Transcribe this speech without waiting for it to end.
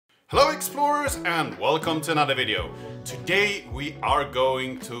Hello explorers and welcome to another video. Today we are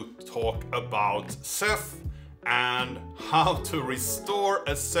going to talk about Ceph and how to restore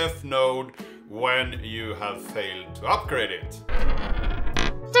a Ceph node when you have failed to upgrade it.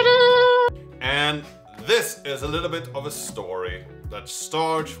 And this is a little bit of a story that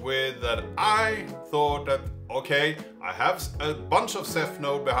starts with that I thought that, okay, I have a bunch of Ceph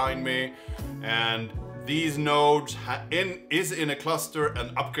node behind me and these nodes is in a cluster,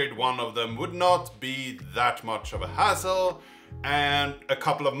 and upgrade one of them would not be that much of a hassle. And a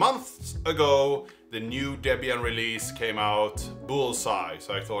couple of months ago, the new Debian release came out, Bullseye.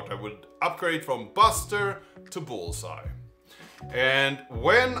 So I thought I would upgrade from Buster to Bullseye. And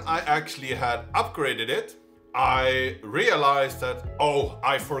when I actually had upgraded it, I realized that, oh,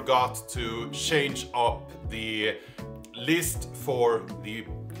 I forgot to change up the list for the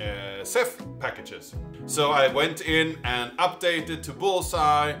Ceph packages. So I went in and updated to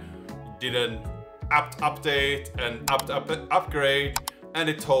Bullseye, did an apt update and upgrade, and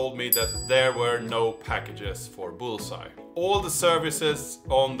it told me that there were no packages for Bullseye. All the services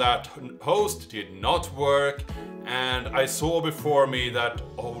on that host did not work, and I saw before me that,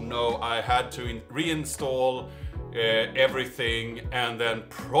 oh no, I had to reinstall everything, and then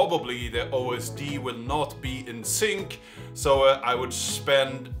probably the OSD will not be in sync, so I would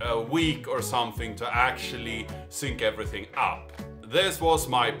spend a week or something to actually sync everything up. This was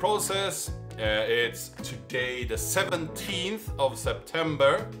my process. It's today the 17th of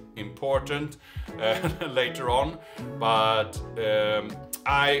September, important later on, but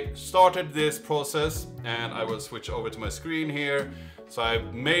I started this process and I will switch over to my screen here. So I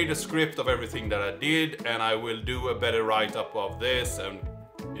made a script of everything that I did, and I will do a better write-up of this and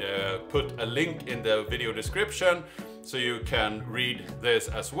put a link in the video description so you can read this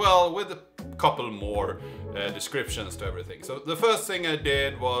as well with a couple more descriptions to everything. So the first thing I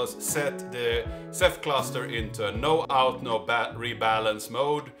did was set the Ceph cluster into a no out, no rebalance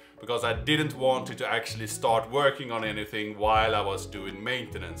mode, because I didn't want it to actually start working on anything while I was doing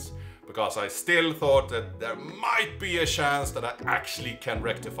maintenance, because I still thought that there might be a chance that I actually can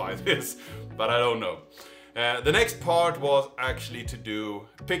rectify this, but I don't know. The next part was actually to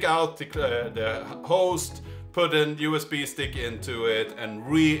pick out the host, put a USB stick into it and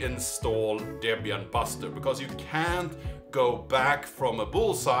reinstall Debian Buster, because you can't go back from a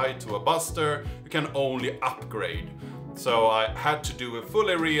Bullseye to a Buster, you can only upgrade. So I had to do a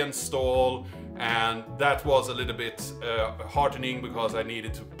fully reinstall, and that was a little bit heartening, because I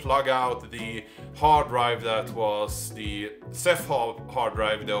needed to plug out the hard drive that was the Ceph hard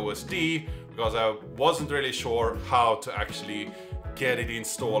drive, the OSD, because I wasn't really sure how to actually get it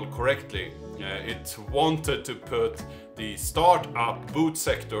installed correctly. It wanted to put the startup boot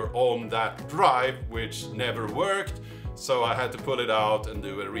sector on that drive, which never worked. So I had to pull it out and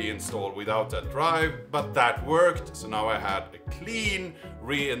do a reinstall without that drive, but that worked. So now I had a clean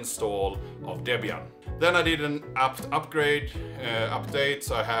reinstall of Debian. Then I did an upgrade update,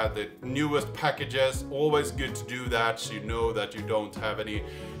 so I had the newest packages. Always good to do that, so you know that you don't have any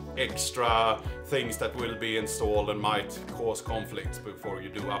extra things that will be installed and might cause conflicts before you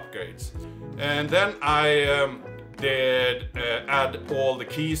do upgrades. And then I did add all the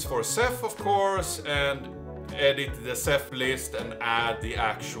keys for Ceph, of course, and edit the Ceph list and add the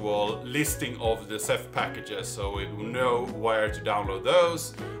actual listing of the Ceph packages, so we know where to download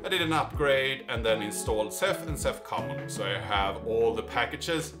those. I did an upgrade and then installed Ceph and Ceph Common, so I have all the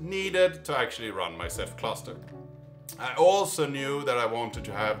packages needed to actually run my Ceph cluster. I also knew that I wanted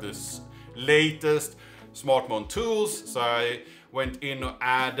to have this latest SmartMon tools, so I went in and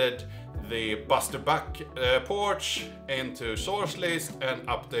added the Buster back porch into source list and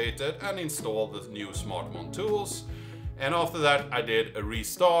updated and installed the new SmartMon tools. And after that I did a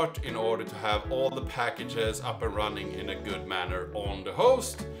restart in order to have all the packages up and running in a good manner on the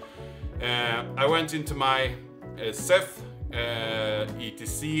host. I went into my Ceph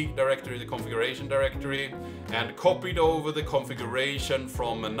etc directory, the configuration directory, and copied over the configuration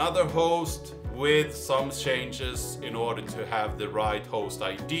from another host with some changes in order to have the right host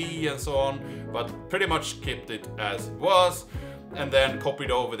ID and so on, but pretty much kept it as it was, and then copied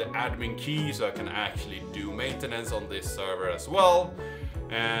over the admin key so I can actually do maintenance on this server as well.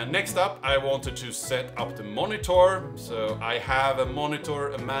 And next up, I wanted to set up the monitor. So I have a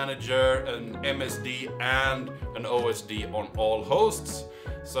monitor, a manager, an MSD and an OSD on all hosts.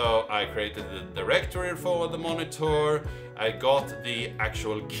 So I created the directory for the monitor. I got the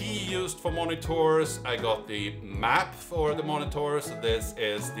actual key used for monitors. I got the map for the monitors. This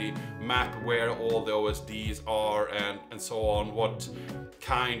is the map where all the OSDs are and so on, what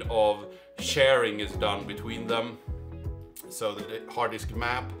kind of sharing is done between them. so the hard disk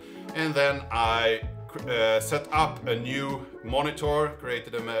map, and then I set up a new monitor,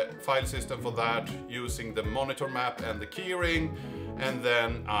 created a file system for that using the monitor map and the keyring, and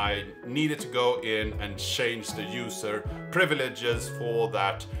then I needed to go in and change the user privileges for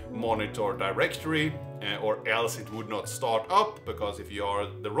that monitor directory, or else it would not start up, because if you are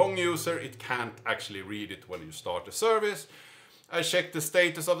the wrong user it can't actually read it when you start the service. I checked the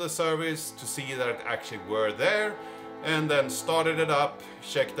status of the service to see that it actually were there, and then started it up,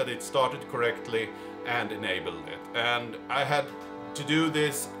 checked that it started correctly, and enabled it. And I had to do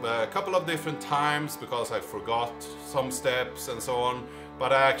this a couple of different times because I forgot some steps and so on,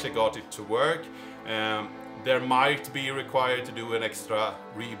 but I actually got it to work. There might be required to do an extra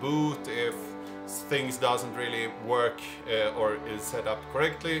reboot if things doesn't really work or is set up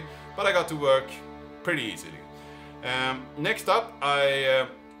correctly, but I got to work pretty easily. Next up, I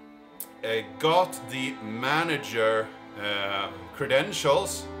got the manager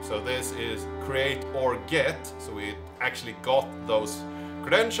credentials. So this is create or get, so it actually got those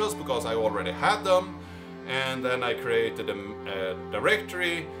credentials because I already had them, and then I created a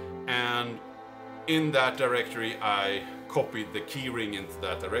directory, and in that directory I copied the keyring into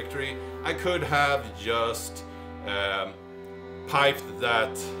that directory. I could have just piped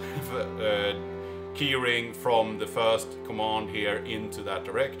that keyring from the first command here into that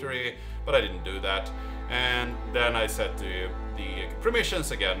directory, but I didn't do that. And then I set the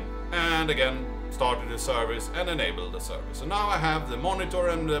permissions again, and again started the service and enabled the service. So now I have the monitor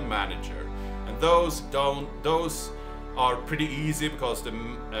and the manager, and those are pretty easy because the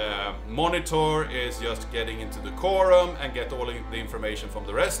monitor is just getting into the quorum and get all the information from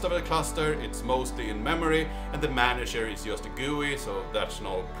the rest of the cluster. It's mostly in memory, and the manager is just a GUI, so that's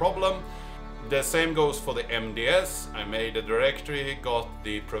no problem. The same goes for the MDS. I made a directory, got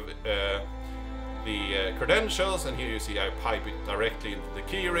the credentials, and here you see I pipe it directly into the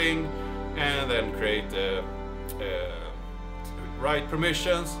keyring, and then create the right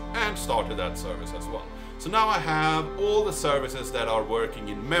permissions and started that service as well. So now I have all the services that are working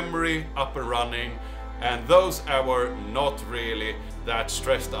in memory up and running, and those I were not really that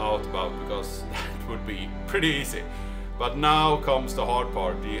stressed out about because that would be pretty easy. But now comes the hard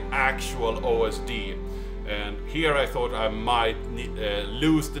part, the actual OSD. And here I thought I might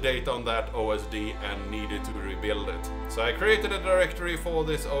lose the data on that OSD and needed to rebuild it. So I created a directory for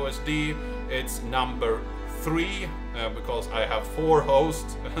this OSD. It's number 3 because I have 4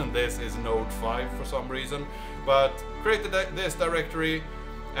 hosts and this is node 5 for some reason. But created this directory,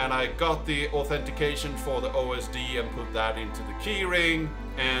 and I got the authentication for the OSD and put that into the keyring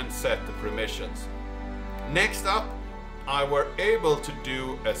and set the permissions. Next up, I were able to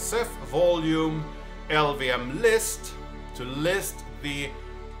do a Ceph volume LVM list to list the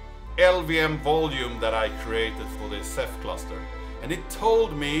LVM volume that I created for this Ceph cluster. And it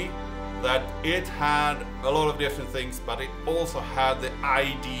told me that it had a lot of different things, but it also had the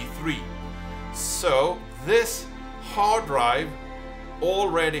ID3. So this hard drive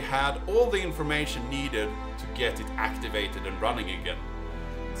already had all the information needed to get it activated and running again.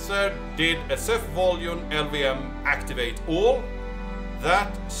 So did a Ceph volume LVM activate all.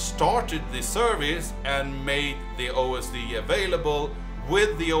 That started the service and made the OSD available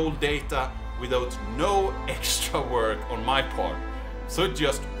with the old data without no extra work on my part. So it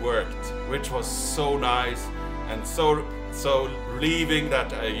just worked, which was so nice and so relieving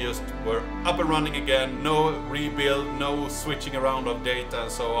that I just were up and running again, no rebuild, no switching around of data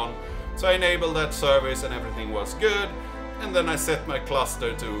and so on. So I enabled that service and everything was good, and then I set my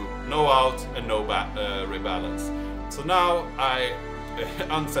cluster to no out and no rebalance. So now I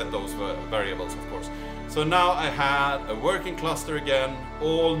unset those variables, of course. So now I had a working cluster again,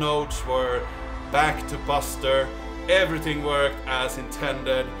 all nodes were back to Buster, everything worked as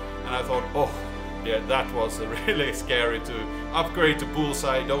intended, and I thought, oh yeah, that was really scary to upgrade to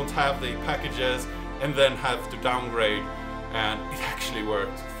Bullseye, don't have the packages, and then have to downgrade, and it actually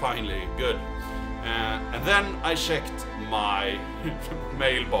worked finally good. And then I checked my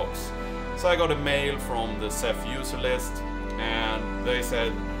mailbox. So I got a mail from the Ceph user list, and they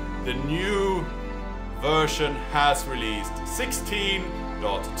said the new version has released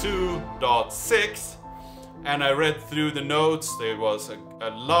 16.2.6, and I read through the notes. There was a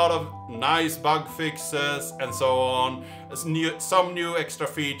lot of nice bug fixes and so on, some new extra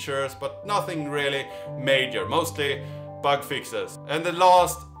features, but nothing really major, mostly bug fixes. And the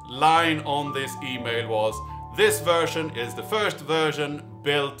last line on this email was, this version is the first version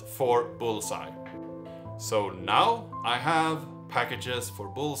built for Bullseye. So now I have packages for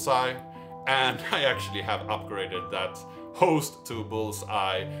Bullseye, and I actually have upgraded that host to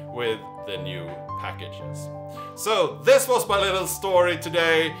Bullseye with the new packages. So this was my little story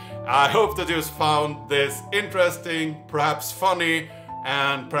today. I hope that you found this interesting, perhaps funny,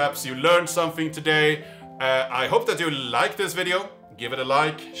 and perhaps you learned something today. I hope that you liked this video. Give it a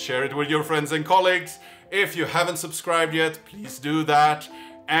like, share it with your friends and colleagues. If you haven't subscribed yet, please do that.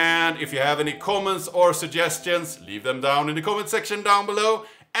 And if you have any comments or suggestions, leave them down in the comment section down below.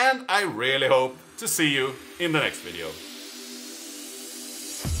 And I really hope to see you in the next video.